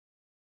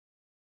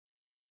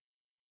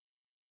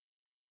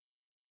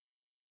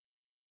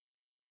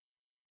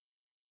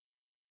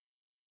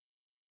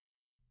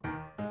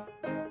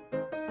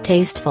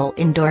Tasteful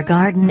indoor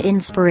garden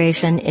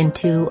inspiration in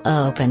 2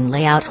 open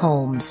layout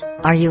homes.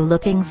 Are you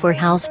looking for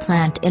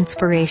houseplant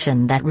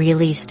inspiration that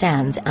really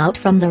stands out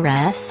from the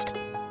rest?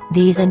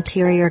 These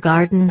interior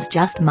gardens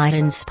just might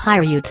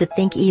inspire you to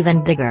think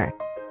even bigger.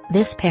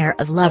 This pair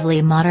of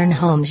lovely modern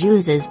homes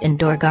uses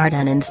indoor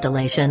garden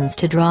installations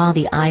to draw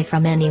the eye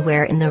from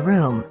anywhere in the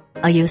room,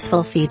 a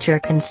useful feature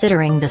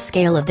considering the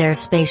scale of their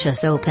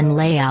spacious open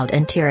layout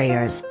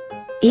interiors.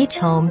 Each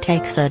home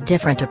takes a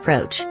different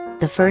approach.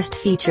 The first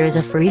features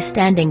a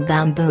freestanding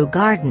bamboo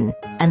garden,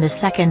 and the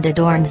second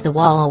adorns the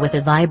wall with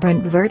a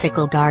vibrant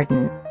vertical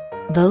garden.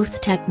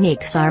 Both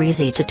techniques are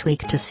easy to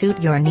tweak to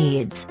suit your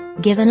needs,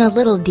 given a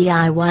little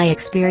DIY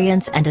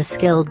experience and a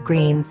skilled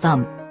green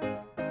thumb.